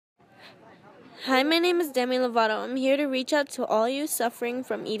Hi, my name is Demi Lovato. I'm here to reach out to all you suffering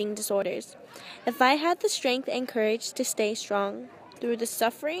from eating disorders. If I had the strength and courage to stay strong through the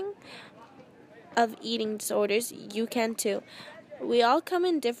suffering of eating disorders, you can too. We all come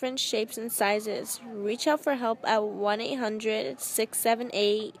in different shapes and sizes. Reach out for help at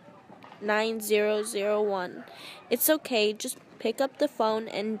 1-800-678-9001. It's okay, just pick up the phone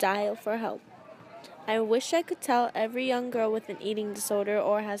and dial for help. I wish I could tell every young girl with an eating disorder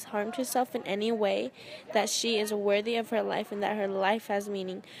or has harmed herself in any way that she is worthy of her life and that her life has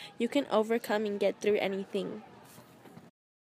meaning. You can overcome and get through anything.